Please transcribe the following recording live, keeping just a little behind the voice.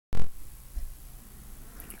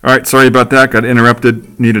All right, sorry about that. Got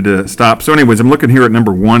interrupted. Needed to stop. So, anyways, I'm looking here at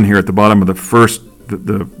number 1 here at the bottom of the first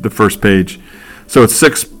page. So it's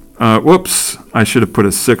 6. Whoops! I should have put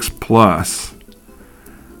a 6 plus.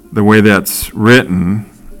 The way that's written,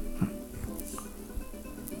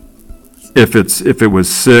 if it was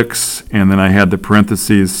 6 and then I had the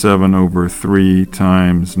parentheses 7 over 3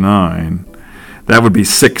 times 9, that would be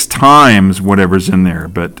 6 times whatever's in there.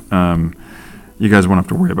 But you guys won't have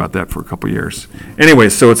to worry about that for a couple years. Anyway,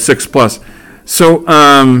 so it's 6 plus. So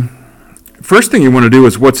first thing you want to do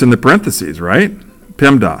is what's in the parentheses, right?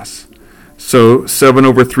 PEMDAS. So 7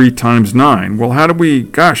 over 3 times 9. Well, how do we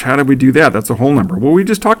do that? That's a whole number. Well, we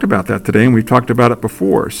just talked about that today, and we've talked about it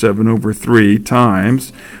before. 7 over 3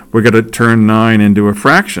 times, we're going to turn 9 into a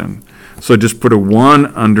fraction. So just put a 1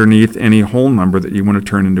 underneath any whole number that you want to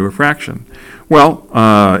turn into a fraction. Well,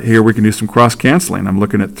 here we can do some cross-canceling. I'm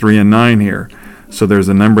looking at 3 and 9 here. So there's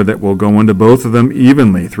a number that will go into both of them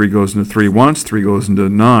evenly. 3 goes into 3 once, 3 goes into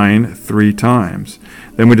 9 3 times.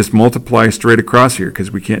 Then we just multiply straight across here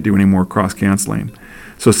because we can't do any more cross-canceling.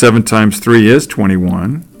 So 7 times 3 is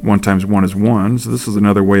 21. 1 times 1 is 1. So this is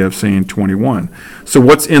another way of saying 21. So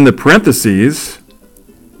what's in the parentheses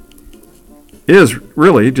is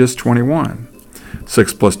really just 21.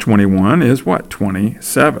 6 plus 21 is what?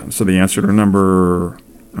 27. So the answer to number,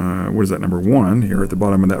 what is that, number 1 here at the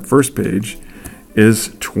bottom of that first page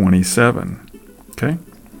is 27. Okay?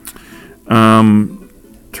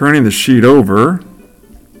 Turning the sheet over,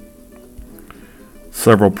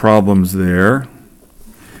 several problems there.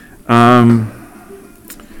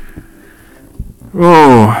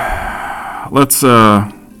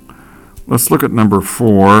 Let's look at number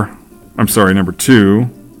 4. I'm sorry, number 2.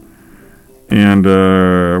 And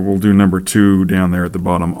we'll do number 2 down there at the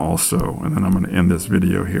bottom also. And then I'm going to end this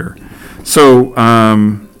video here.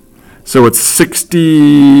 So it's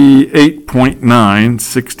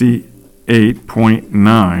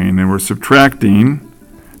 68.9, and we're subtracting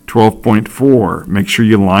 12.4. Make sure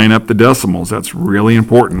you line up the decimals. That's really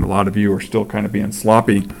important. A lot of you are still kind of being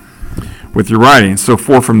sloppy with your writing. So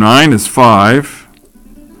 4 from 9 is 5.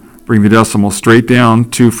 Bring the decimal straight down.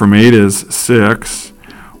 2 from 8 is 6.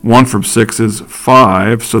 1 from 6 is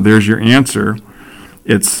 5. So there's your answer.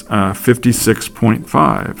 It's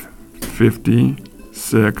 56.5.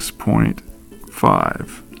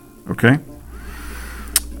 56.5. Okay?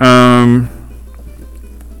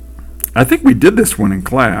 I think we did this one in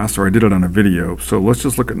class, or I did it on a video. So let's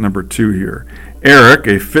just look at number 2 here. Eric,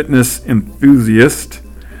 a fitness enthusiast.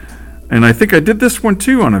 And I think I did this one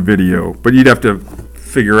too on a video, but you'd have to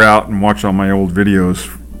figure out and watch all my old videos,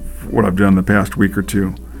 what I've done the past week or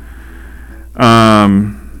two.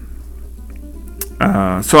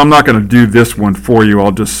 So I'm not going to do this one for you.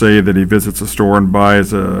 I'll just say that he visits a store and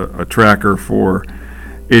buys a tracker for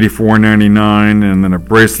 $84.99 and then a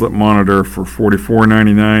bracelet monitor for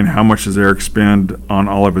 $44.99. How much does Eric spend on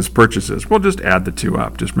all of his purchases? Well, just add the 2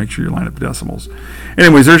 up. Just make sure you line up the decimals.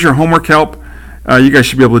 Anyways, there's your homework help. You guys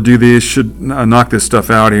should be able to do these. Should knock this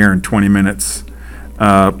stuff out here in 20 minutes.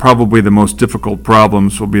 Probably the most difficult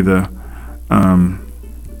problems will be the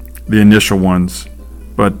initial ones.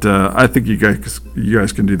 But I think you guys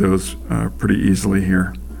can do those pretty easily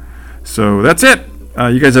here. So that's it.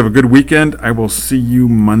 You guys have a good weekend. I will see you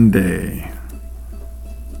Monday.